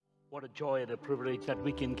What a joy and a privilege that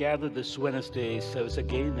we can gather this Wednesday service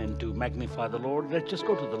again and to magnify the Lord. Let's just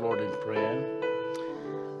go to the Lord in prayer.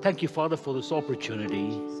 Thank you, Father, for this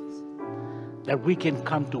opportunity that we can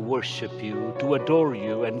come to worship you, to adore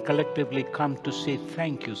you, and collectively come to say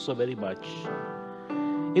thank you so very much.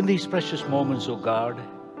 In these precious moments, O God,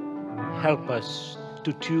 help us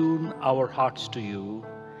to tune our hearts to you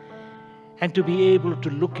and to be able to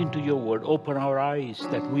look into your word, open our eyes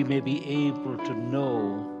that we may be able to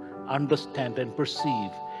know, understand, and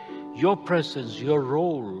perceive your presence, your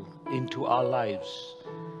role into our lives.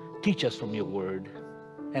 Teach us from your word.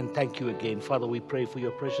 And thank you again. Father, we pray for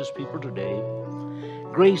your precious people today.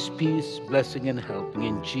 Grace, peace, blessing, and helping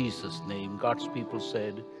in Jesus' name. God's people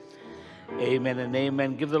said, amen and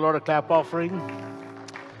amen. Give the Lord a clap offering.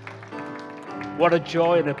 What a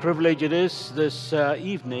joy and a privilege it is this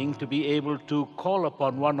evening to be able to call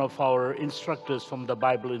upon one of our instructors from the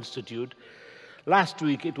Bible Institute. Last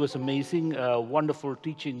week it was amazing, wonderful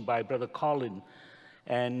teaching by Brother Colin.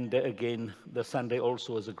 And again, the Sunday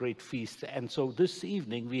also was a great feast. And so this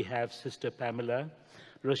evening we have Sister Pamela,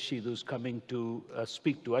 Rasheed, who's coming to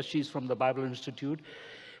speak to us. She's from the Bible Institute.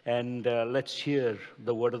 And let's hear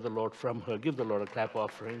the word of the Lord from her. Give the Lord a clap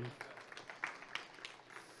offering.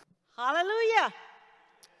 Hallelujah.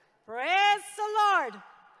 Praise the Lord.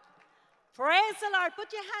 Praise the Lord.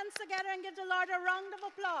 Put your hands together and give the Lord a round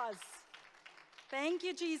of applause. Thank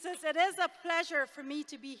you, Jesus. It is a pleasure for me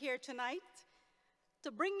to be here tonight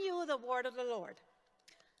to bring you the word of the Lord.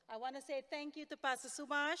 I want to say thank you to Pastor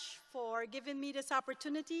Subhash for giving me this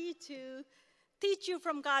opportunity to teach you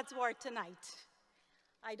from God's word tonight.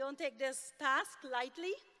 I don't take this task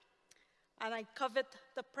lightly, and I covet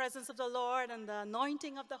the presence of the Lord and the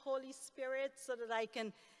anointing of the Holy Spirit so that I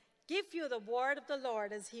can give you the word of the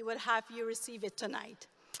Lord as he would have you receive it tonight.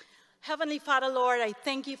 Heavenly Father, Lord, I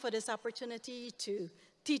thank you for this opportunity to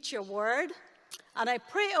teach your word. And I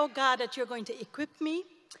pray, oh God, that you're going to equip me,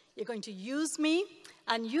 you're going to use me,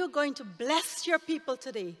 and you're going to bless your people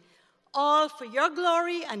today. All for your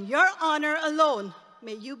glory and your honor alone.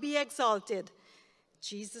 May you be exalted. In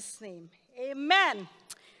Jesus' name, amen.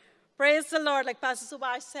 Praise the Lord. Like Pastor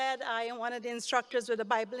Subhash said, I am one of the instructors with the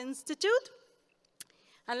Bible Institute.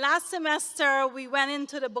 And last semester, we went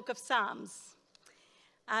into the book of Psalms.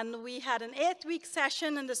 And we had an 8-week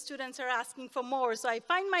session, and the students are asking for more. So I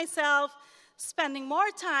find myself spending more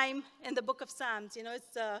time in the book of Psalms. You know,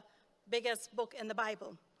 it's the biggest book in the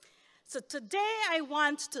Bible. So today, I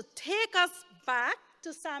want to take us back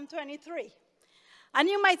to Psalm 23. And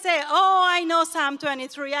you might say, oh, I know Psalm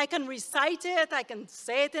 23. I can recite it. I can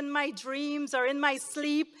say it in my dreams or in my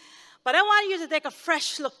sleep. But I want you to take a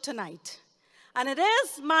fresh look tonight. And it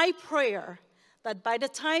is my prayer that by the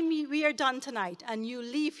time we are done tonight and you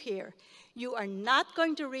leave here, you are not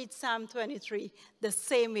going to read Psalm 23 the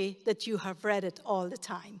same way that you have read it all the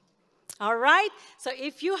time. All right? So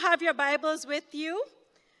if you have your Bibles with you,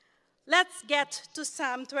 let's get to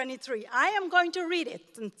Psalm 23. I am going to read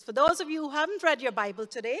it. And for those of you who haven't read your Bible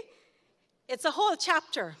today, it's a whole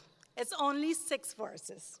chapter. It's only 6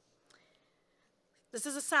 verses. This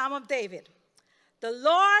is a Psalm of David. The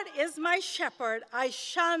Lord is my shepherd, I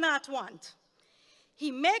shall not want. He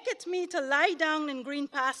maketh me to lie down in green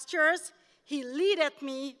pastures. He leadeth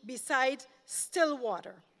me beside still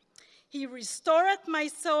water. He restoreth my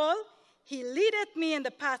soul. He leadeth me in the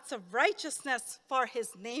paths of righteousness for his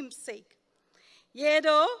name's sake. Yea,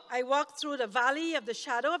 though I walk through the valley of the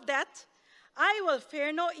shadow of death, I will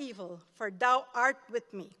fear no evil, for thou art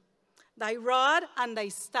with me. Thy rod and thy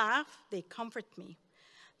staff, they comfort me.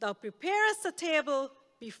 Thou preparest a table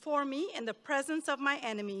before me in the presence of my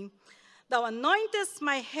enemy. Thou anointest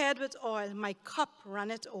my head with oil, my cup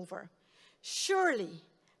runneth over. Surely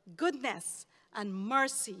goodness and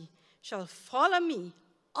mercy shall follow me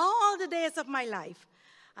all the days of my life,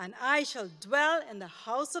 and I shall dwell in the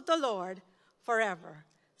house of the Lord forever.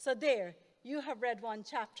 So there, you have read one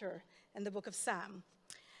chapter in the book of Psalm.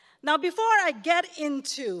 Now, before I get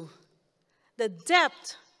into the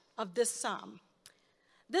depth of this psalm,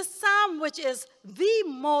 which is the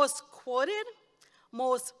most quoted,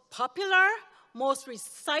 most popular, most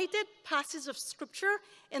recited passage of scripture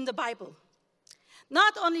in the Bible,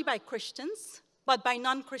 not only by Christians, but by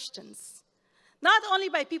non-Christians. Not only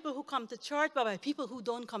by people who come to church, but by people who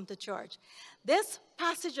don't come to church. This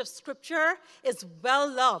passage of scripture is well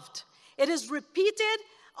loved. It is repeated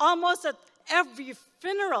almost at every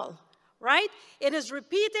funeral, right? It is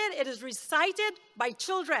repeated, it is recited by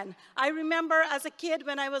children. I remember as a kid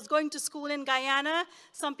when I was going to school in Guyana,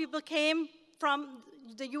 some people came from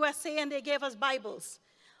the USA and they gave us Bibles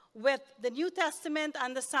with the New Testament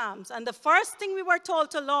and the Psalms. And the first thing we were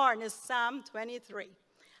told to learn is Psalm 23.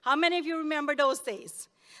 How many of you remember those days?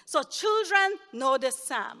 So children know this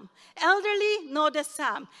psalm. Elderly know this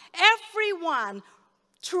psalm. Everyone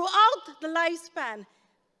throughout the lifespan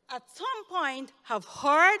at some point have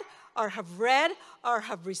heard or have read or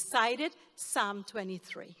have recited Psalm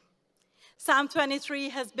 23. Psalm 23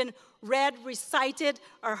 has been read, recited,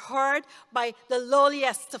 or heard by the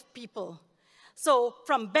lowliest of people. So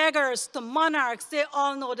from beggars to monarchs, they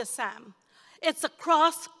all know the psalm. It's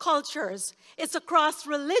across cultures. It's across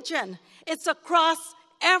religion. It's across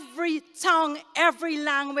every tongue, every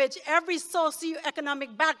language, every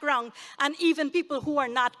socioeconomic background, and even people who are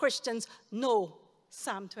not Christians know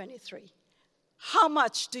Psalm 23. How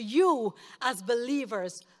much do you, as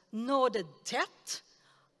believers, know the depth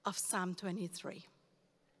of Psalm 23?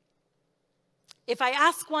 If I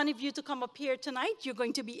ask one of you to come up here tonight, you're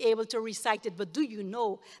going to be able to recite it, but do you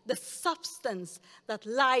know the substance that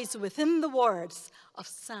lies within the words of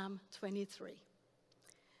Psalm 23?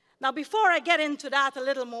 Now, before I get into that a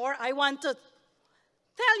little more, I want to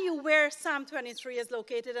tell you where Psalm 23 is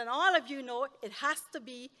located, and all of you know it has to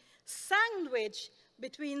be sandwiched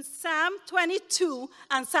between Psalm 22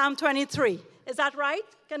 and Psalm 23. Is that right?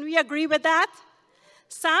 Can we agree with that?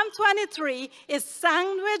 Psalm 23 is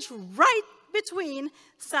sandwiched right between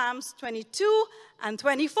Psalms 22 and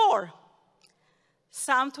 24.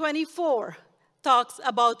 Psalm 24 talks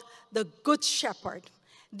about the Good Shepherd.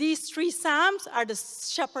 These three psalms are the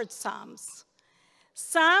shepherd psalms.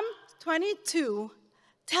 Psalm 22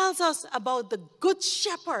 tells us about the Good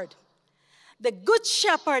Shepherd. The Good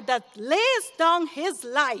Shepherd that lays down his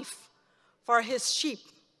life for his sheep.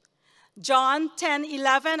 John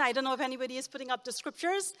 10:11, I don't know if anybody is putting up the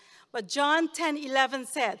scriptures, but John 10:11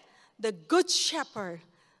 said, the Good Shepherd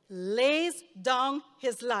lays down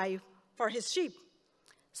his life for his sheep.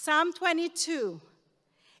 Psalm 22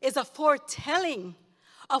 is a foretelling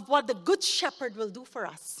of what the Good Shepherd will do for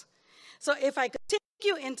us. So if I could take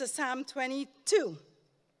you into Psalm 22,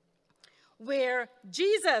 where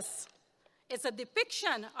Jesus is a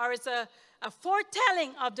depiction or is a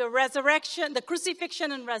foretelling of the resurrection, the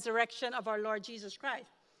crucifixion and resurrection of our Lord Jesus Christ.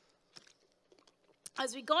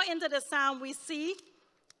 As we go into the psalm, we see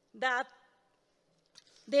that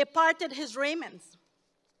they parted his raiments.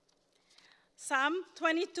 Psalm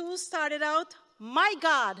 22 started out, my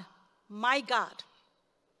God,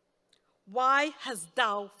 why hast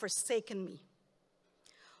thou forsaken me?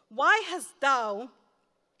 Why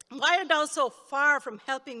art thou so far from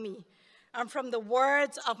helping me and from the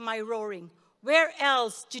words of my roaring? Where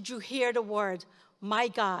else did you hear the word, my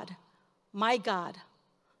God,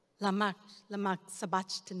 lama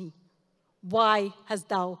sabachthani? Why hast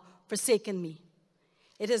thou forsaken me?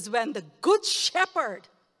 It is when the Good Shepherd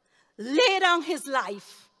laid down his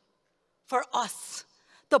life for us,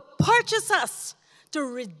 to purchase us, to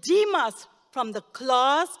redeem us from the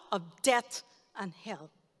claws of death and hell.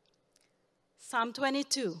 Psalm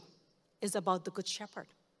 22 is about the Good Shepherd.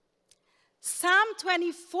 Psalm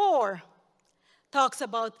 24 talks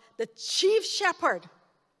about the chief shepherd,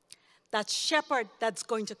 that shepherd that's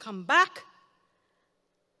going to come back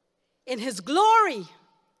in his glory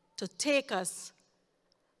to take us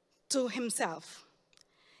to himself.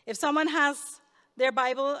 If someone has their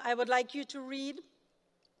Bible, I would like you to read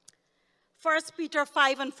 1 Peter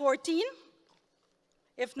 5:14.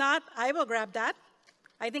 If not, I will grab that.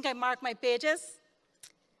 I think I marked my pages.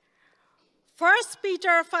 1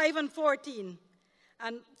 Peter 5:14.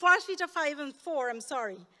 And 1 Peter 5:4, I'm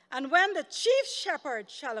sorry. And when the chief shepherd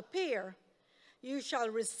shall appear, you shall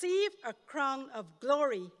receive a crown of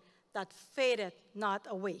glory that fadeth not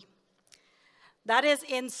away. That is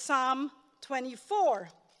in Psalm 24.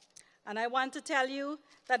 And I want to tell you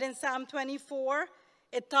that in Psalm 24,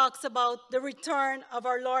 it talks about the return of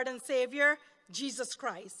our Lord and Savior, Jesus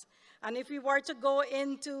Christ. And if we were to go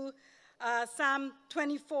into Psalm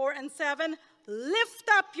 24:7, lift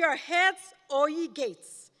up your heads, O ye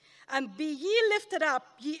gates, and be ye lifted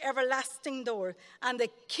up, ye everlasting door, and the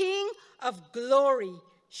King of glory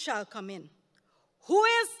shall come in. Who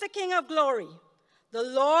is the King of glory? The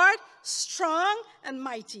Lord strong and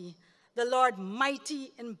mighty, the Lord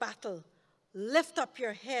mighty in battle. Lift up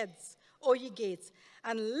your heads, O ye gates,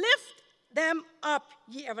 and lift them up,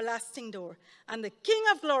 ye everlasting door, and the King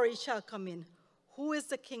of glory shall come in. Who is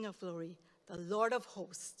the King of glory? The Lord of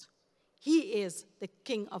hosts. He is the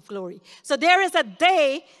King of glory. So there is a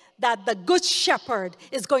day that the Good Shepherd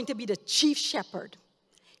is going to be the chief shepherd.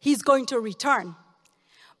 He's going to return.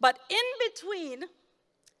 But in between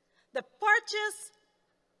the purchase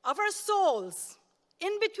of our souls,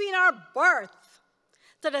 in between our birth,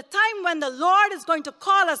 to the time when the Lord is going to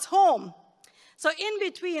call us home, so in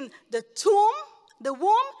between the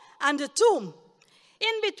womb and the tomb,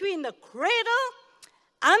 in between the cradle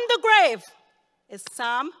and the grave is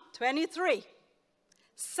Psalm 23.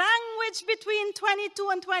 Sandwiched between 22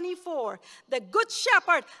 and 24, the good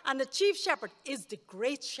shepherd and the chief shepherd is the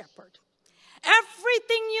great shepherd.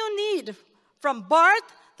 Everything you need from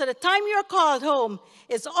birth to the time you're called home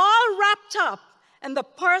is all wrapped up in the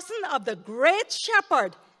person of the great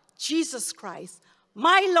shepherd, Jesus Christ,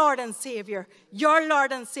 my Lord and Savior, your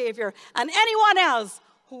Lord and Savior, and anyone else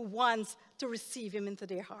who wants to receive him into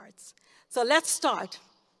their hearts. So let's start.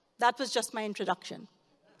 That was just my introduction.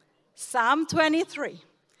 Psalm 23.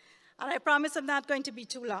 And I promise I'm not going to be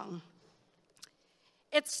too long.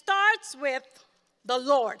 It starts with the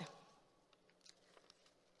Lord.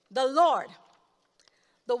 The Lord.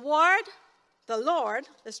 The word, the Lord,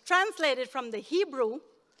 is translated from the Hebrew,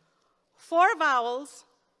 4 vowels,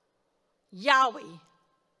 Yahweh.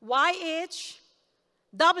 Y-H-W-H.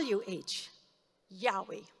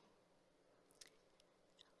 Yahweh.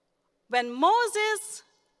 When Moses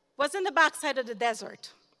was in the backside of the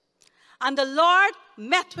desert, and the Lord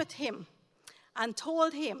met with him and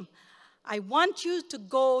told him, I want you to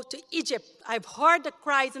go to Egypt. I've heard the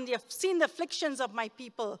cries and I've seen the afflictions of my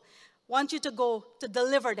people. I want you to go to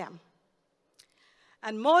deliver them.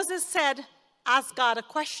 And Moses said, ask God a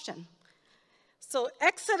question. So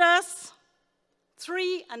Exodus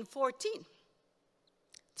 3 and 14,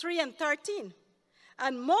 3 and 13.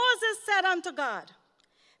 And Moses said unto God,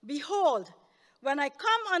 behold, when I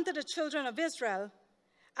come unto the children of Israel,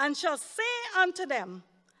 and shall say unto them,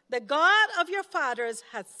 the God of your fathers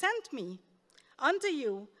hath sent me unto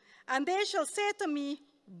you, and they shall say to me,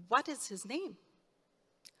 what is his name?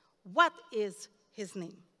 What is his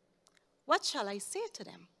name? What shall I say to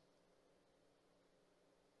them?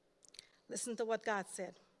 Listen to what God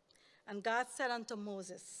said. And God said unto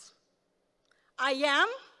Moses, I am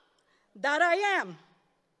that I am.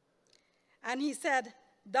 And he said,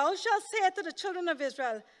 thou shalt say to the children of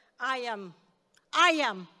Israel, I am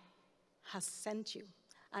has sent you.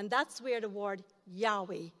 And that's where the word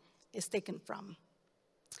Yahweh is taken from.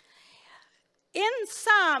 In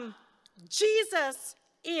Psalm, Jesus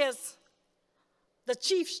is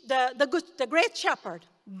the great shepherd,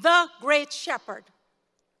 the great shepherd.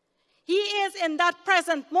 He is in that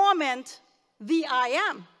present moment the I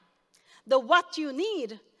am, the what you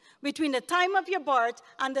need between the time of your birth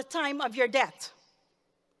and the time of your death.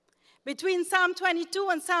 Between Psalm 22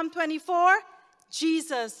 and Psalm 24,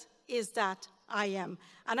 Jesus is that I am.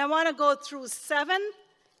 And I want to go through 7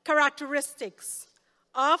 characteristics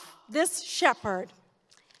of this shepherd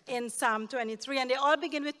in Psalm 23. And they all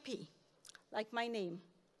begin with P, like my name.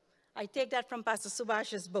 I take that from Pastor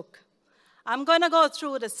Subhash's book. I'm going to go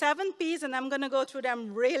through the 7 P's, and I'm going to go through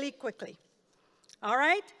them really quickly. All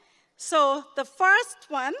right? So the first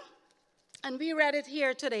one, and we read it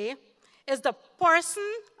here today, is the person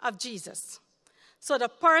of Jesus. So the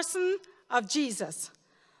person of Jesus,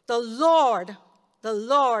 the Lord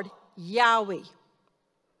Yahweh.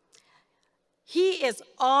 He is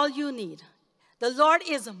all you need. The Lord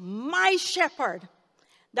is my shepherd.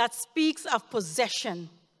 That speaks of possession.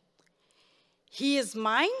 He is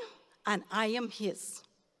mine, and I am his.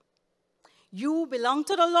 You belong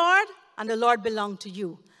to the Lord, and the Lord belongs to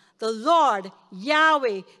you. The Lord,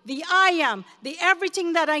 Yahweh, the I am, the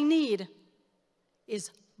everything that I need,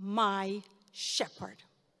 is my shepherd.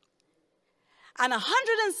 And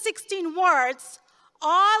 116 words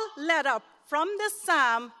all led up from this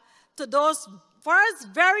psalm to those first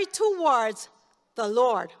very 2 words, the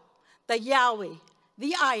Lord, the Yahweh,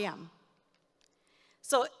 the I am.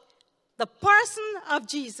 So the person of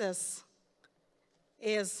Jesus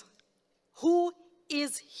is, who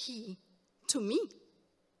is he to me?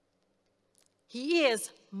 He is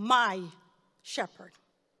my shepherd.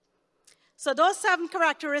 So those 7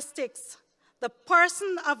 characteristics, the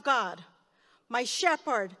person of God, my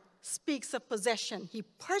shepherd, speaks of possession. He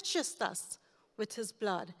purchased us with his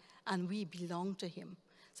blood, and we belong to him.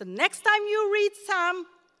 So next time you read Psalm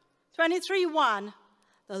 23:1,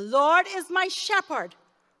 the Lord is my shepherd,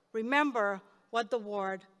 remember what the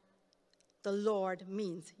word the Lord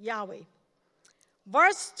means, Yahweh.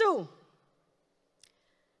 Verse 2.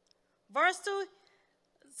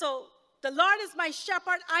 So the Lord is my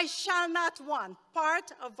shepherd, I shall not want,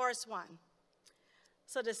 part of verse 1.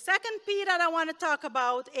 So the second P that I want to talk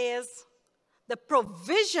about is the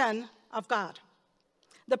provision of God.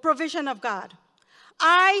 The provision of God.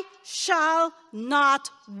 I shall not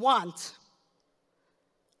want.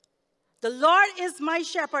 The Lord is my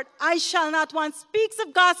shepherd, I shall not want, speaks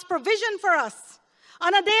of God's provision for us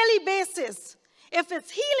on a daily basis. If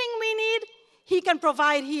it's healing we need, he can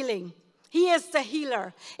provide healing. He is the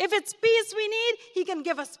healer. If it's peace we need, he can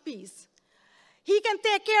give us peace. He can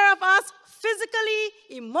take care of us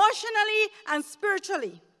physically, emotionally, and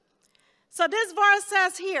spiritually. So this verse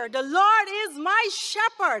says here, the Lord is my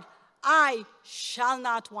shepherd, I shall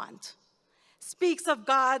not want. Speaks of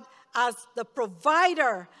God as the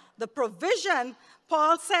provider, the provision,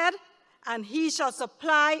 Paul said, and he shall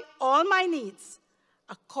supply all my needs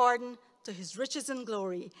according to his riches and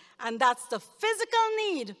glory. And that's the physical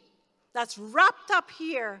need that's wrapped up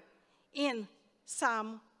here in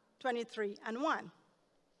Psalm 23 and 1.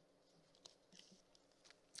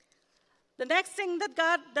 The next thing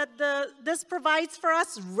that this provides for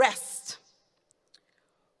us, rest.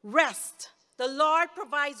 Rest. The Lord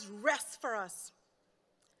provides rest for us.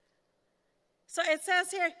 So it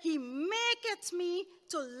says here, he maketh me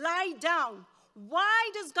to lie down. Why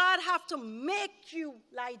does God have to make you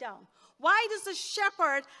lie down? Why does the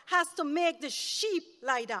shepherd have to make the sheep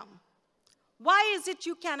lie down? Why is it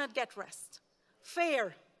you cannot get rest?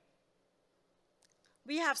 Fear.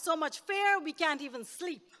 We have so much fear, we can't even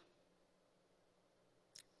sleep.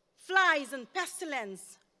 Flies and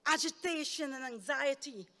pestilence, agitation and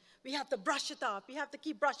anxiety. We have to brush it off. We have to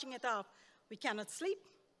keep brushing it off. We cannot sleep.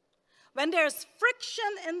 When there's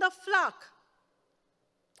friction in the flock,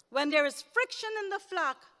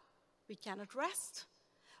 we cannot rest.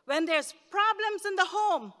 When there's problems in the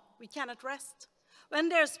home, we cannot rest. When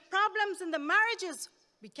there's problems in the marriages,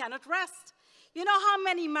 we cannot rest. You know how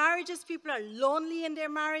many marriages people are lonely in their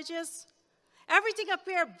marriages? Everything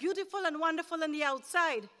appears beautiful and wonderful on the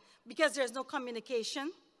outside because there's no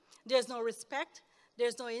communication, there's no respect,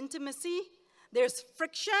 there's no intimacy, there's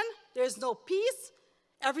friction, there's no peace.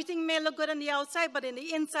 Everything may look good on the outside, but in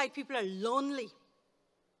the inside, people are lonely.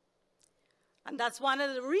 And that's one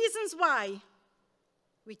of the reasons why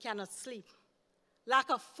we cannot sleep.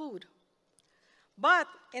 Lack of food. But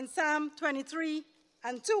in Psalm 23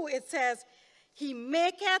 and 2, it says, he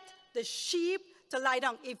maketh the sheep to lie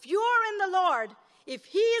down. If you are in the Lord, if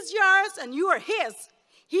he is yours and you are his,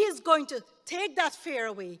 he is going to take that fear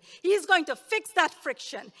away. He is going to fix that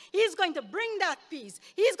friction. He is going to bring that peace.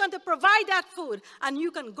 He is going to provide that food. And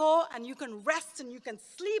you can go and you can rest and you can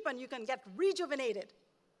sleep and you can get rejuvenated.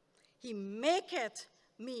 He maketh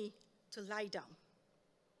me to lie down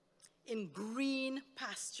in green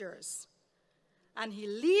pastures. And he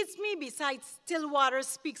leads me beside still waters,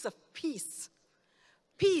 speaks of peace.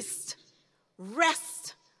 Peace,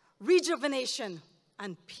 rest, rejuvenation,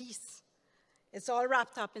 and peace. It's all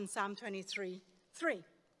wrapped up in Psalm 23:3.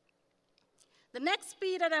 The next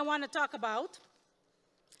P that I want to talk about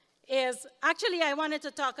is, actually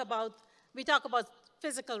we talk about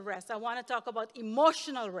physical rest. I want to talk about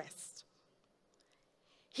emotional rest.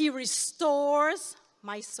 He restores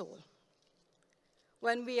my soul.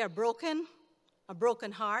 When we are broken, a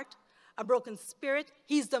broken heart, a broken spirit,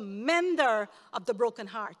 he's the mender of the broken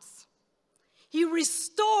hearts. He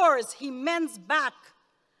restores, he mends back,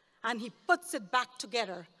 and he puts it back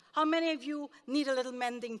together. How many of you need a little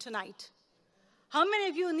mending tonight? How many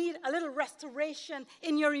of you need a little restoration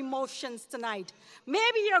in your emotions tonight?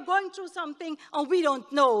 Maybe you're going through something and we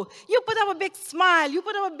don't know. You put up a big smile, you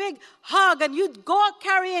put up a big hug, and you go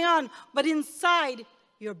carrying on, but inside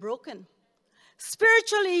you're broken.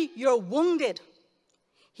 Spiritually, you're wounded.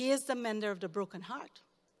 He is the mender of the broken heart.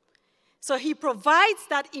 So he provides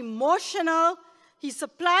that emotional, he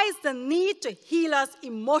supplies the need to heal us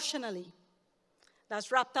emotionally.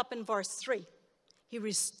 That's wrapped up in verse 3. He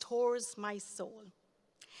restores my soul.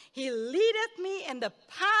 He leadeth me in the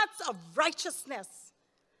paths of righteousness.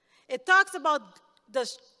 It talks about the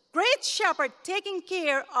great shepherd taking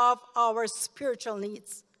care of our spiritual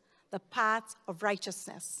needs, the paths of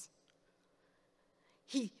righteousness.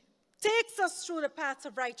 He takes us through the paths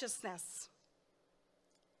of righteousness.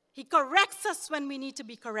 He corrects us when we need to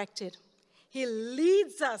be corrected. He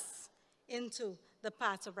leads us into the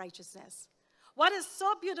paths of righteousness. What is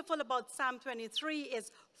so beautiful about Psalm 23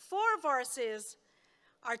 is 4 verses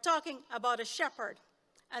are talking about a shepherd,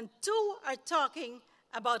 and 2 are talking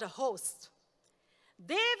about a host.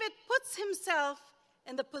 David puts himself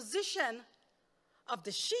in the position of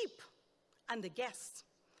the sheep and the guest.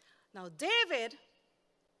 Now, David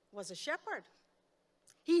was a shepherd.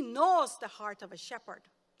 He knows the heart of a shepherd.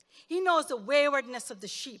 He knows the waywardness of the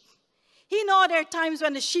sheep. He knows there are times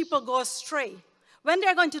when the sheep will go astray, when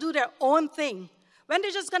they're going to do their own thing, when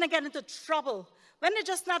they're just going to get into trouble, when they're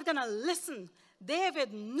just not going to listen.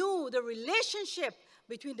 David knew the relationship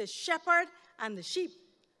between the shepherd and the sheep.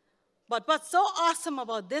 But what's so awesome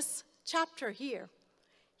about this chapter here,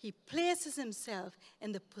 he places himself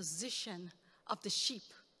in the position of the sheep.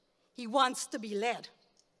 He wants to be led.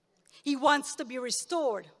 He wants to be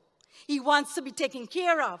restored. He wants to be taken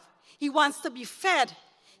care of. He wants to be fed.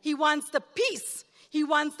 He wants the peace. He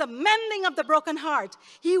wants the mending of the broken heart.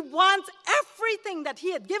 He wants everything that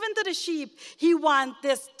he had given to the sheep. He wants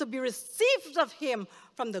this to be received of him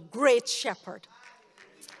from the great shepherd.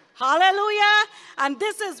 Hallelujah. And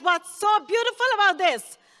this is what's so beautiful about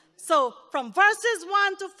this. So from verses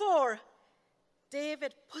 1 to 4,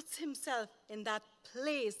 David puts himself in that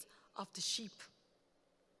place of the sheep.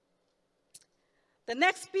 The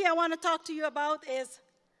next P I want to talk to you about is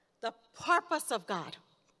the purpose of God.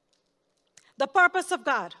 The purpose of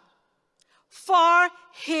God. For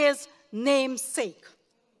his name's sake.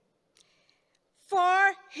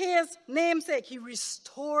 For his name's sake, he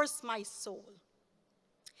restores my soul.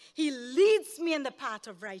 He leads me in the path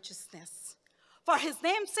of righteousness. For his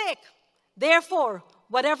name's sake, therefore,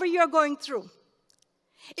 whatever you're going through,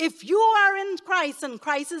 if you are in Christ and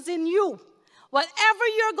Christ is in you, whatever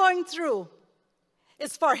you're going through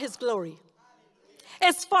is for his glory.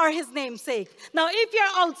 It's for his name's sake. Now, if you're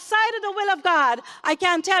outside of the will of God, I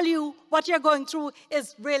can't tell you what you're going through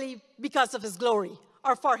is really because of his glory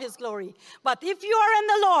or for his glory. But if you are in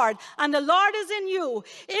the Lord and the Lord is in you,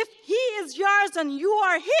 if he is yours and you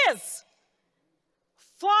are his,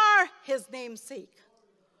 for his name's sake,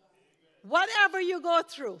 whatever you go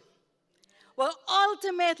through will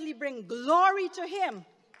ultimately bring glory to him.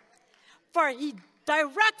 For he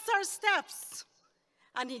directs our steps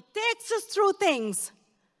and he takes us through things.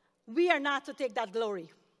 We are not to take that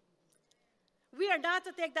glory. We are not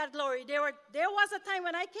to take that glory. There was a time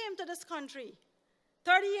when I came to this country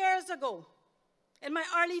 30 years ago, in my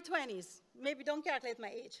early 20s. Maybe don't calculate my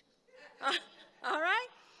age. All right?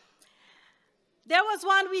 There was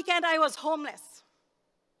one weekend I was homeless.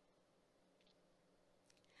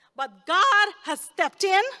 But God has stepped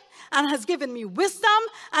in and has given me wisdom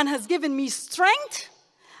and has given me strength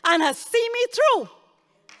and has seen me through.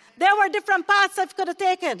 There were different paths I could have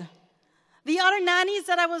taken. The other nannies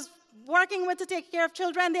that I was working with to take care of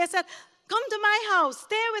children, they said, come to my house,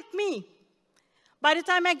 stay with me. By the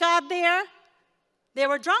time I got there, they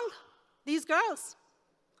were drunk, these girls.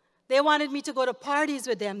 They wanted me to go to parties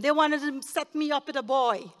with them. They wanted to set me up with a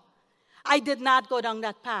boy. I did not go down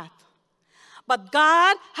that path. But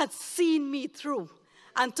God had seen me through.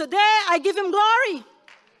 And today, I give him glory.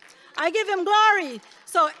 I give him glory.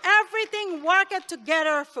 So everything worketh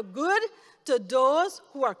together for good to those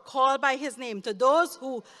who are called by his name, to those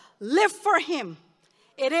who live for him.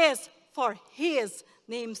 It is for his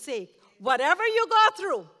name's sake. Whatever you go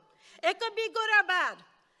through, it could be good or bad.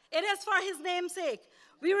 It is for his name's sake.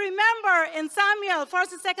 We remember in Samuel,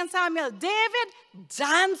 1st and 2nd Samuel, David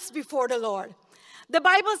danced before the Lord. The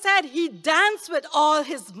Bible said he danced with all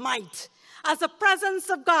his might as the presence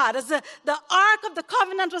of God, as the Ark of the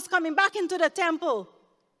Covenant was coming back into the temple.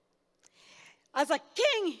 As a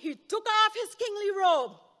king, he took off his kingly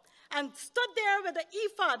robe and stood there with the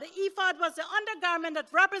ephod. The ephod was the undergarment that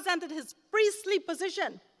represented his priestly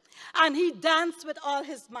position. And he danced with all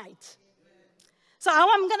his might. So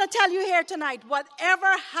I'm going to tell you here tonight, whatever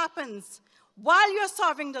happens while you're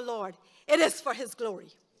serving the Lord, it is for his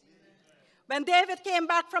glory. When David came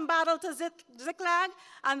back from battle to Ziklag,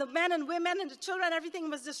 and the men and women and the children, everything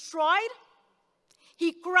was destroyed,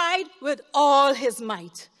 he cried with all his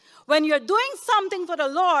might. When you're doing something for the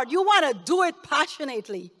Lord, you want to do it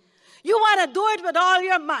passionately. You want to do it with all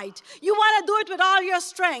your might. You want to do it with all your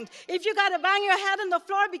strength. If you got to bang your head on the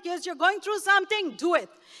floor because you're going through something, do it.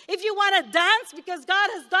 If you want to dance because God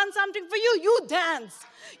has done something for you, you dance.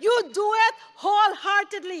 You do it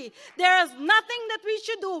wholeheartedly. There is nothing that we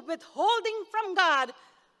should do withholding from God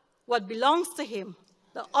what belongs to him.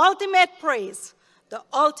 The ultimate praise, the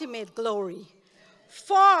ultimate glory.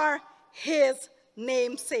 For his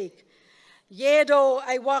name's sake. Yea, though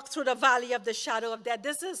I walk through the valley of the shadow of death.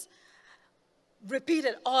 This is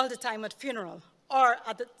repeated all the time at funeral or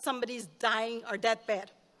at somebody's dying or deathbed.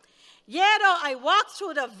 Yea, though I walk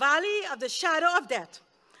through the valley of the shadow of death,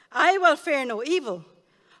 I will fear no evil,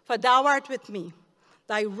 for thou art with me.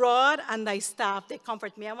 Thy rod and thy staff, they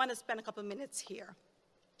comfort me. I want to spend a couple minutes here.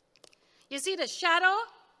 You see, the shadow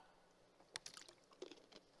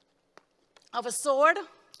of a sword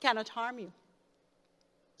cannot harm you.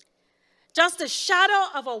 Just the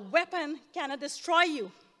shadow of a weapon cannot destroy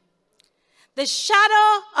you. The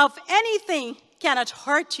shadow of anything cannot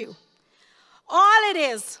hurt you. All it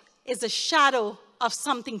is a shadow of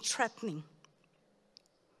something threatening.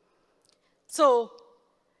 So,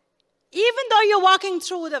 even though you're walking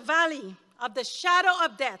through the valley of the shadow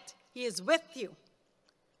of death, he is with you.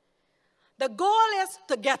 The goal is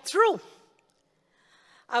to get through.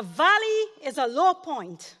 A valley is a low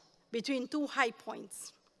point between two high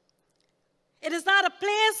points. It is not a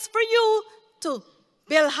place for you to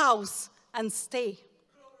build a house and stay.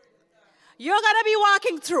 you're going to be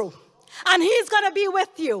walking through, and he's going to be with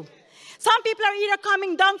you. Some people are either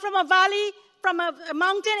coming down from a valley, from a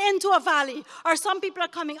mountain into a valley, or some people are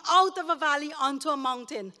coming out of a valley onto a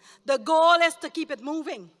mountain. The goal is to keep it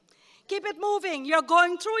moving. Keep it moving. You're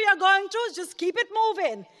going through, just keep it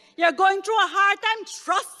moving. You're going through a hard time,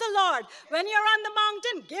 trust the Lord. When you're on the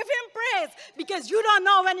mountain, give him praise, because you don't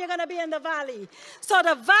know when you're going to be in the valley. So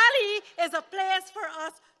the valley is a place for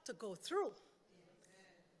us to go through.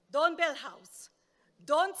 Don't build house.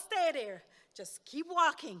 Don't stay there. Just keep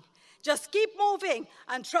walking. Just keep moving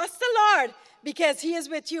and trust the Lord, because he is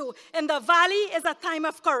with you. In the valley is a time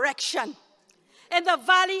of correction. In the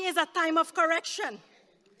valley is a time of correction.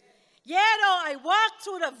 Yea, though I walk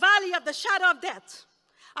through the valley of the shadow of death,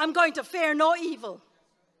 I'm going to fear no evil.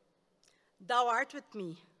 Thou art with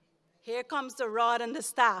me. Here comes the rod and the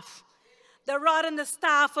staff. The rod and the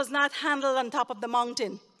staff was not handled on top of the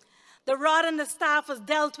mountain. The rod and the staff was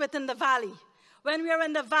dealt with in the valley. When we are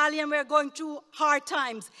in the valley and we're going through hard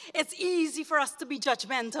times, it's easy for us to be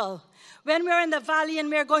judgmental. When we're in the valley and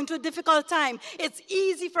we're going through a difficult time, it's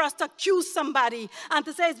easy for us to accuse somebody and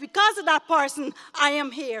to say, it's because of that person, I am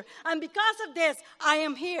here. And because of this, I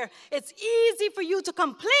am here. It's easy for you to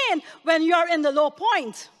complain when you're in the low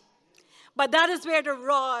point. But that is where the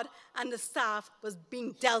rod and the staff was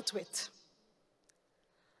being dealt with.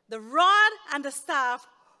 The rod and the staff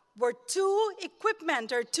were two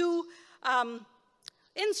equipment or two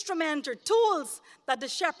instrument or tools that the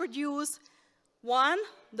shepherd used. One,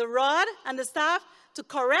 the rod and the staff, to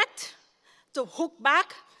correct, to hook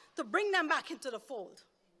back, to bring them back into the fold,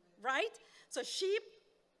 right? So sheep,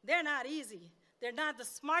 they're not easy. They're not the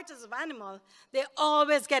smartest of animals. They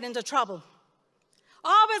always get into trouble.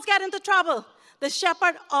 Always get into trouble. The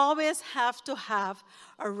shepherd always have to have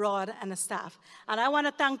a rod and a staff. And I want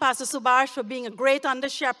to thank Pastor Subash for being a great under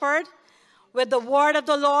shepherd with the word of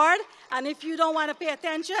the Lord. And if you don't want to pay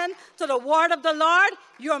attention to the word of the Lord,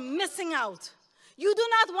 you're missing out. You do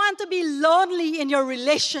not want to be lonely in your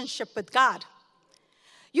relationship with God.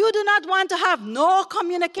 You do not want to have no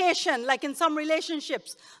communication, like in some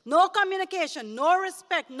relationships. No communication, no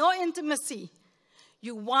respect, no intimacy.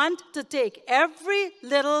 You want to take every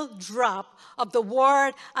little drop of the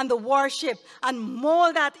word and the worship and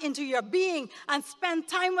mold that into your being and spend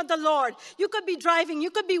time with the Lord. You could be driving, you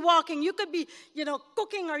could be walking, you could be,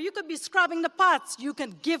 cooking, or you could be scrubbing the pots. You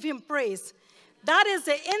can give him praise. That is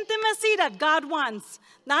the intimacy that God wants.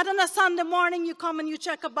 Not on a Sunday morning, you come and you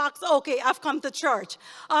check a box, okay, I've come to church.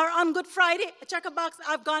 Or on Good Friday, check a box,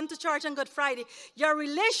 I've gone to church on Good Friday. Your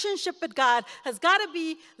relationship with God has got to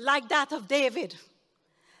be like that of David.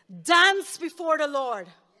 Dance before the Lord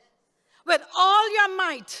with all your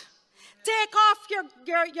might. Take off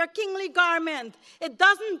your kingly garment.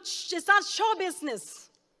 It's not show business.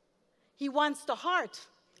 He wants the heart.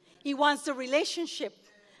 He wants the relationship.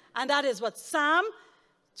 And that is what Psalm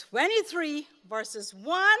 23 verses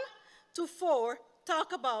 1 to 4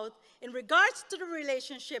 talk about in regards to the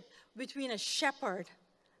relationship between a shepherd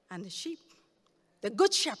and the sheep. The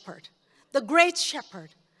good shepherd, the great shepherd,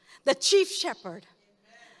 the chief shepherd,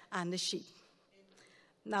 and the sheep.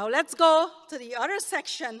 Now let's go to the other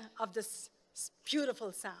section of this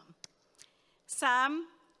beautiful psalm.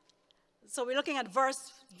 So we're looking at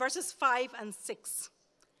verses 5 and 6.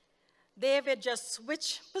 David just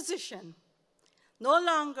switched position. No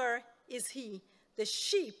longer is he the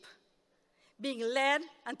sheep being led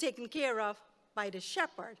and taken care of by the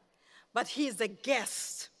shepherd, but he's the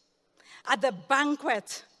guest at the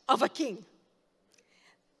banquet of a king.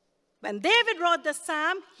 When David wrote the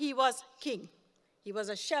psalm, he was king. He was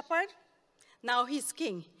a shepherd. Now he's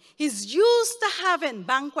king. He's used to having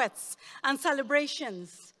banquets and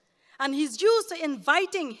celebrations. And he's used to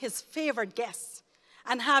inviting his favored guests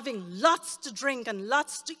and having lots to drink and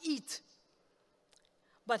lots to eat.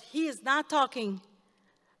 But he is not talking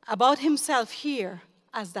about himself here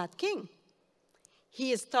as that king.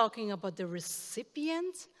 He is talking about the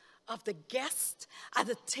recipient of the guest at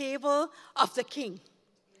the table of the king.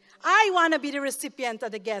 I want to be the recipient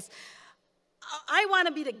of the guest. I want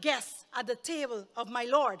to be the guest at the table of my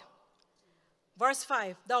Lord. Verse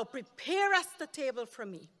 5, thou preparest the table for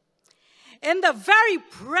me in the very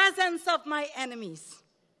presence of my enemies.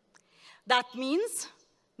 That means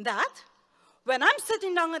that when I'm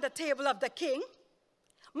sitting down at the table of the king,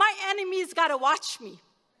 my enemies got to watch me.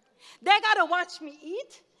 They got to watch me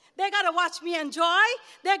eat. They got to watch me enjoy.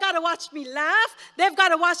 They got to watch me laugh. They've got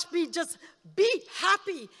to watch me just be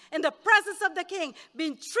happy in the presence of the king,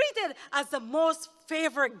 being treated as the most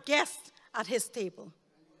favored guest at his table.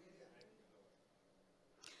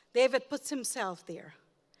 David puts himself there.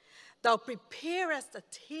 Thou preparest a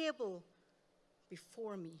table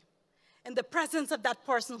before me. In the presence of that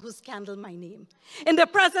person who scandaled my name. In the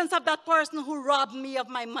presence of that person who robbed me of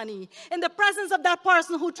my money. In the presence of that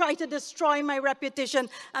person who tried to destroy my reputation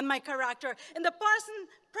and my character. In the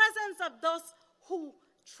presence of those who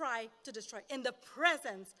try to destroy. In the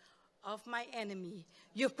presence of my enemy.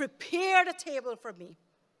 You've prepared a table for me.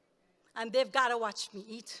 And they've got to watch me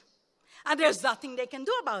eat. And there's nothing they can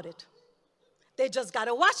do about it. They just got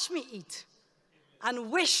to watch me eat.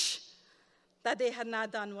 And wish that they had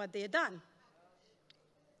not done what they had done.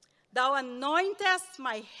 Thou anointest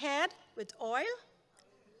my head with oil,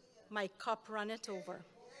 my cup runneth over.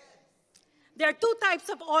 There are two types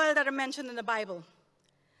of oil that are mentioned in the Bible.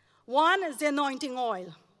 One is the anointing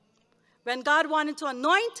oil. When God wanted to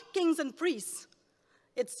anoint kings and priests,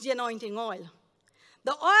 it's the anointing oil.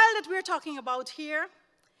 The oil that we're talking about here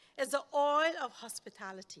is the oil of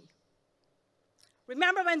hospitality.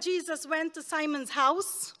 Remember when Jesus went to Simon's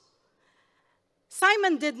house?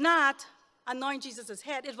 Simon did not anoint Jesus'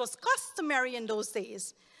 head. It was customary in those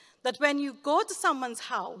days that when you go to someone's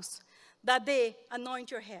house, that they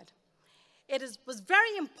anoint your head. It was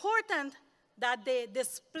very important that they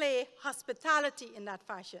display hospitality in that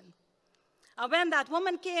fashion. And when that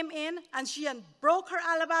woman came in and she broke her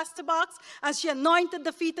alabaster box and she anointed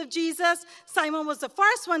the feet of Jesus, Simon was the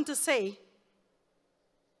first one to say,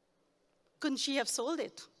 couldn't she have sold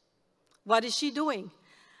it? What is she doing?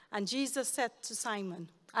 And Jesus said to Simon,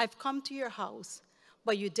 I've come to your house,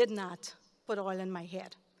 but you did not put oil in my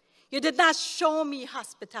head. You did not show me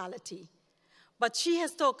hospitality. But she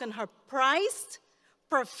has taken her prized,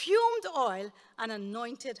 perfumed oil and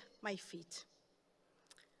anointed my feet.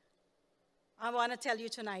 I want to tell you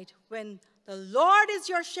tonight, when the Lord is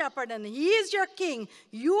your shepherd and he is your king,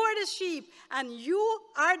 you are the sheep and you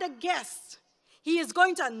are the guest. He is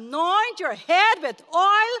going to anoint your head with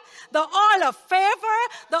oil, the oil of favor,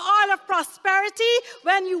 the oil of prosperity.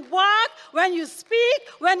 When you walk, when you speak,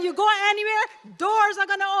 when you go anywhere, doors are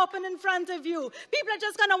going to open in front of you. People are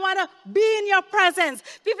just going to want to be in your presence.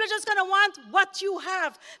 People are just going to want what you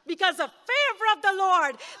have because the favor of the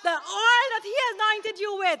Lord, the oil that he anointed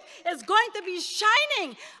you with is going to be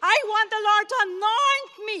shining. I want the Lord to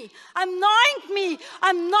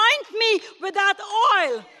anoint me with that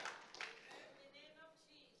oil.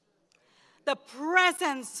 The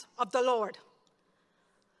presence of the Lord.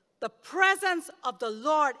 The presence of the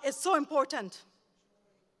Lord is so important.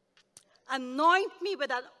 Anoint me with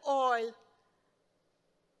that oil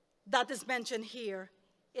that is mentioned here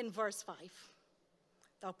in verse 5.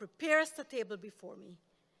 Thou preparest the table before me,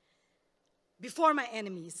 before my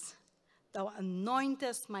enemies. Thou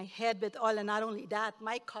anointest my head with oil, and not only that,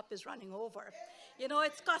 my cup is running over. You know,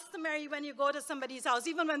 it's customary when you go to somebody's house,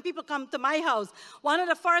 even when people come to my house, one of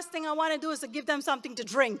the first things I want to do is to give them something to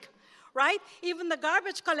drink, right? Even the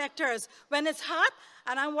garbage collectors, when it's hot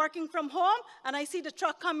and I'm working from home and I see the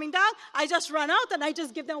truck coming down, I just run out and I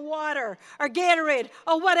just give them water or Gatorade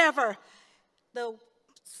or whatever. The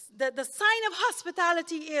sign of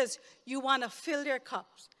hospitality is you want to fill their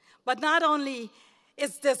cups. But not only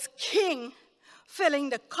is this king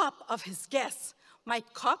filling the cup of his guests, my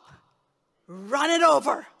cup, run it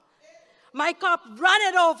over. My cup, run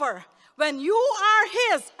it over. When you are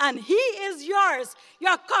his and he is yours,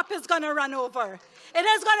 your cup is going to run over. It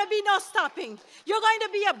is going to be no stopping. You're going to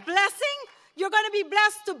be a blessing. You're going to be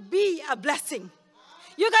blessed to be a blessing.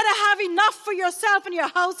 You're going to have enough for yourself and your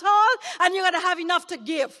household, and you're going to have enough to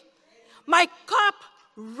give. My cup,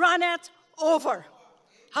 run it over.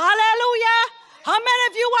 Hallelujah. How many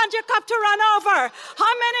of you want your cup to run over?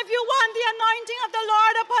 How many of you want the anointing of the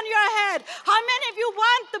Lord upon your head? How many of you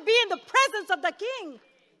want to be in the presence of the King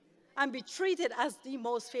and be treated as the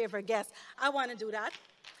most favored guest? I want to do that.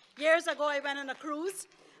 Years ago, I went on a cruise,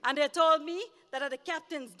 and they told me that at the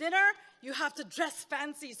captain's dinner, you have to dress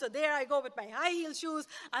fancy. So there I go with my high heel shoes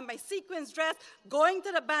and my sequins dress, going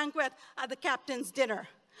to the banquet at the captain's dinner.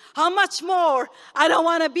 How much more I don't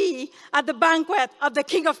want to be at the banquet of the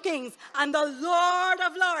King of Kings and the Lord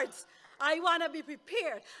of Lords. I want to be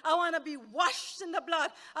prepared. I want to be washed in the blood.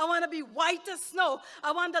 I want to be white as snow.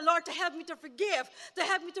 I want the Lord to help me to forgive, to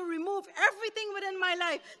help me to remove everything within my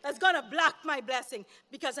life that's going to block my blessing,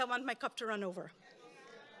 because I want my cup to run over.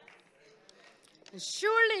 And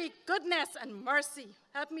surely goodness and mercy,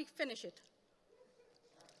 help me finish it,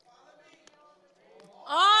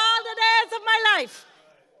 all the days of my life.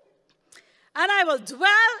 And I will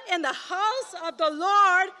dwell in the house of the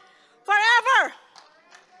Lord forever.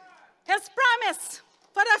 His promise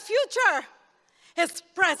for the future. His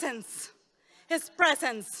presence. His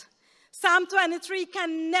presence. Psalm 23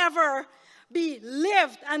 can never be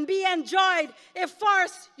lived and be enjoyed if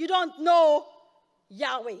first you don't know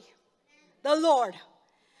Yahweh, the Lord.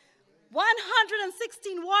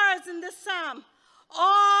 116 words in this psalm.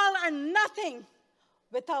 All or nothing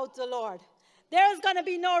without the Lord. There's going to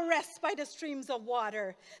be no rest by the streams of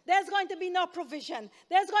water. There's going to be no provision.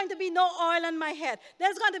 There's going to be no oil on my head.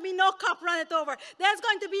 There's going to be no cup runneth over. There's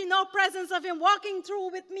going to be no presence of him walking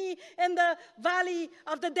through with me in the valley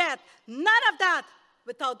of the death. None of that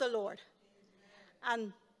without the Lord.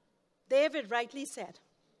 And David rightly said,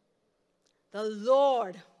 the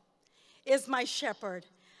Lord is my shepherd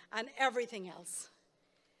and everything else.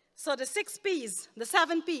 So the 6 P's, the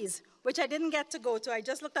 7 P's, which I didn't get to go to. I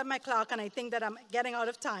just looked at my clock, and I think that I'm getting out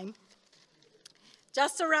of time.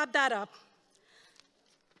 Just to wrap that up,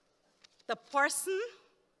 the person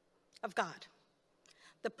of God,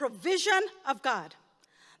 the provision of God,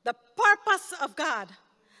 the purpose of God,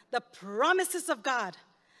 the promises of God,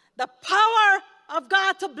 the power of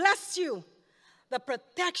God to bless you, the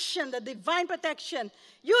protection, the divine protection.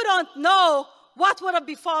 You don't know what would have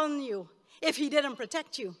befallen you if he didn't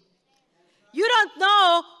protect you. You don't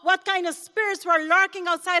know what kind of spirits were lurking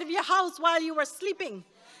outside of your house while you were sleeping.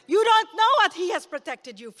 You don't know what he has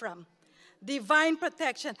protected you from. Divine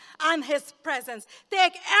protection and his presence.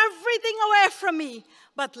 Take everything away from me,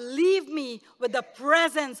 but leave me with the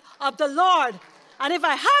presence of the Lord. And if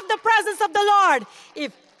I have the presence of the Lord,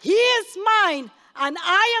 if he is mine and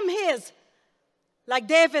I am his, like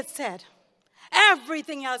David said,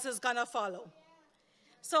 everything else is going to follow.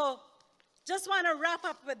 So just want to wrap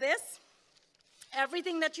up with this.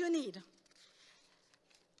 Everything that you need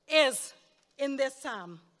is in this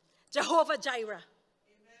psalm. Jehovah Jireh.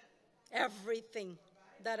 Everything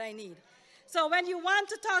that I need. So when you want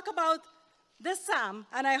to talk about this psalm,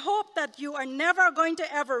 and I hope that you are never going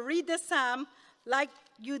to ever read this psalm like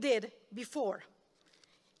you did before.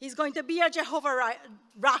 He's going to be a Jehovah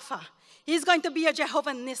Rapha. He's going to be a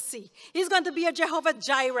Jehovah Nissi. He's going to be a Jehovah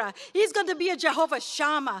Jireh. He's going to be a Jehovah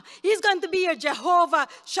Shammah. He's going to be a Jehovah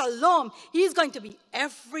Shalom. He's going to be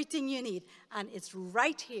everything you need. And it's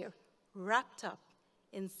right here, wrapped up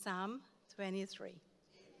in Psalm 23.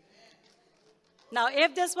 Now,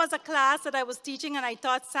 if this was a class that I was teaching and I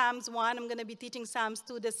taught Psalms 1, I'm going to be teaching Psalms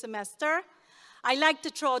 2 this semester, I like to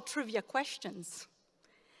throw out trivia questions.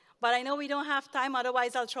 But I know we don't have time,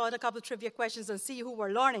 otherwise I'll throw out a couple of trivia questions and see who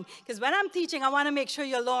we're learning. Because when I'm teaching, I want to make sure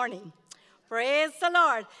you're learning. Praise the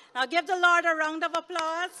Lord. Now give the Lord a round of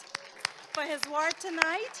applause for his word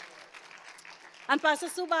tonight. And Pastor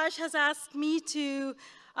Subhash has asked me to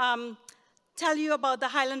tell you about the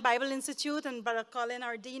Highland Bible Institute, and Brother Colin,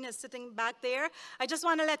 our dean, is sitting back there. I just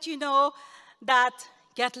want to let you know that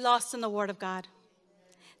get lost in the Word of God.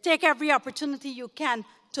 Take every opportunity you can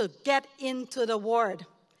to get into the Word.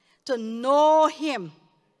 To know him,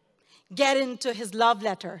 get into his love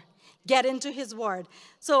letter, get into his word.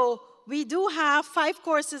 So we do have 5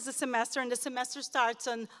 courses this semester, and the semester starts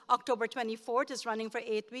on October 24th. It's running for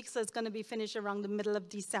 8 weeks, so it's going to be finished around the middle of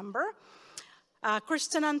December.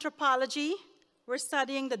 Christian anthropology, we're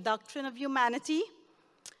studying the doctrine of humanity.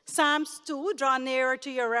 Psalms 2, draw nearer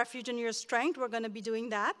to your refuge and your strength. We're going to be doing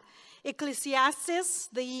that. Ecclesiastes,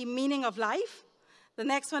 the meaning of life. The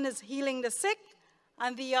next one is healing the sick.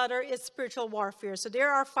 And the other is spiritual warfare. So there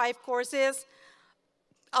are 5 courses.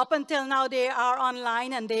 Up until now, they are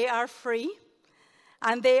online and they are free.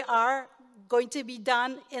 And they are going to be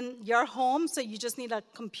done in your home. So you just need a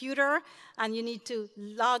computer and you need to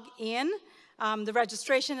log in. The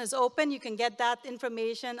registration is open. You can get that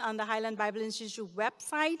information on the Highland Bible Institute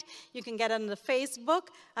website. You can get it on the Facebook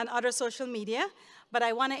and other social media. But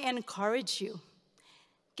I want to encourage you.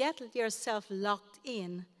 Get yourself locked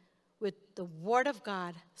in with the Word of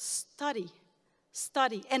God. Study,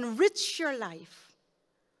 enrich your life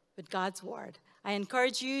with God's Word. I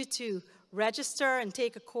encourage you to register and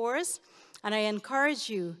take a course, and I encourage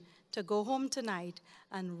you to go home tonight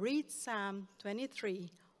and read Psalm 23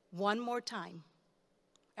 one more time.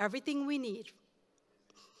 Everything we need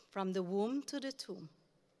from the womb to the tomb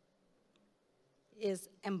is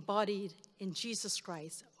embodied in Jesus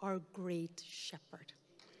Christ, our great shepherd.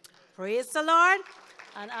 Praise the Lord.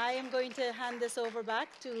 And I am going to hand this over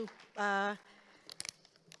back to Pastor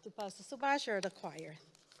Subhash or the choir.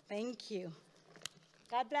 Thank you.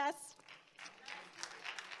 God bless.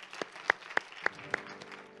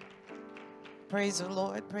 Praise the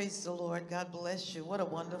Lord. Praise the Lord. God bless you. What a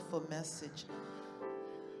wonderful message.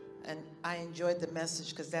 And I enjoyed the message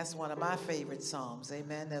because that's one of my favorite psalms.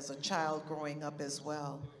 Amen. As a child growing up as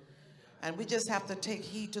well. And we just have to take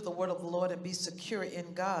heed to the word of the Lord and be secure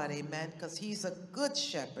in God, amen, because he's a good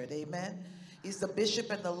shepherd, amen. He's the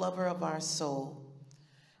bishop and the lover of our soul.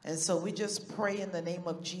 And so we just pray in the name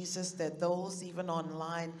of Jesus that those even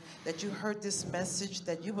online, that you heard this message,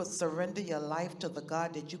 that you would surrender your life to the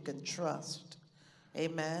God that you can trust.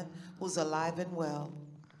 Amen. Who's alive and well.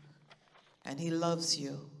 And he loves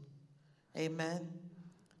you. Amen.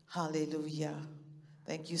 Hallelujah.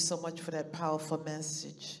 Thank you so much for that powerful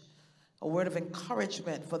message. A word of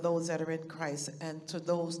encouragement for those that are in Christ, and to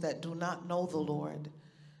those that do not know the Lord.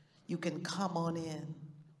 You can come on in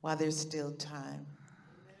while there's still time.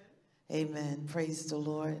 Amen. Praise the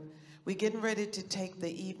Lord. We're getting ready to take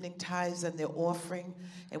the evening tithes and the offering,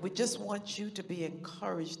 and we just want you to be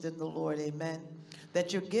encouraged in the Lord. Amen.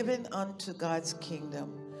 That you're giving unto God's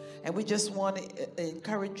kingdom. And we just want to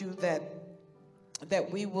encourage you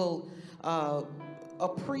that we will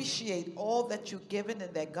appreciate all that you've given,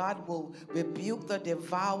 and that God will rebuke the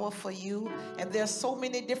devourer for you. And there's so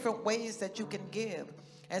many different ways that you can give.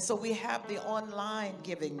 And so we have the online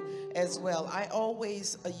giving as well. I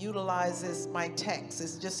always utilize this, my text.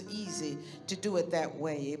 It's just easy to do it that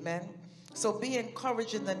way. Amen. So be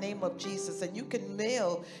encouraged in the name of Jesus. And you can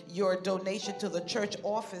mail your donation to the church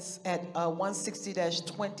office at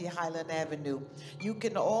 160-20 Highland Avenue. You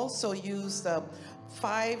can also use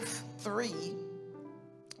 53.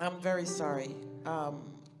 I'm very sorry.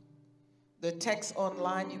 The text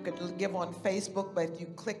online, you can give on Facebook, but if you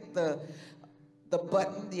click the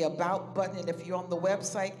button, the About button, and if you're on the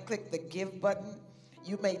website, click the Give button.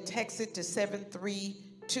 You may text it to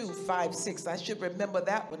 73256. I should remember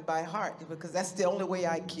that one by heart because that's the only way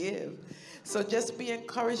I give. So just be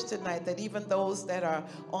encouraged tonight that even those that are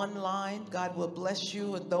online, God will bless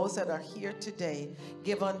you, and those that are here today,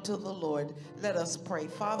 give unto the Lord. Let us pray.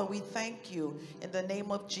 Father, we thank you in the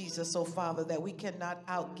name of Jesus, oh Father, that we cannot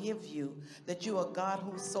outgive you, that you are God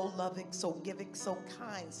who's so loving, so giving, so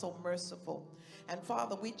kind, so merciful. And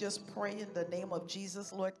Father, we just pray in the name of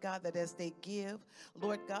Jesus, Lord God, that as they give,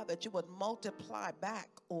 Lord God, that you would multiply back,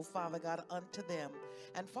 oh Father God, unto them.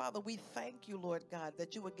 And Father, we thank you, Lord God,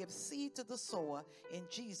 that you would give seed to the sower in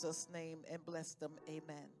Jesus' name and bless them.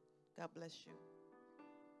 Amen. God bless you.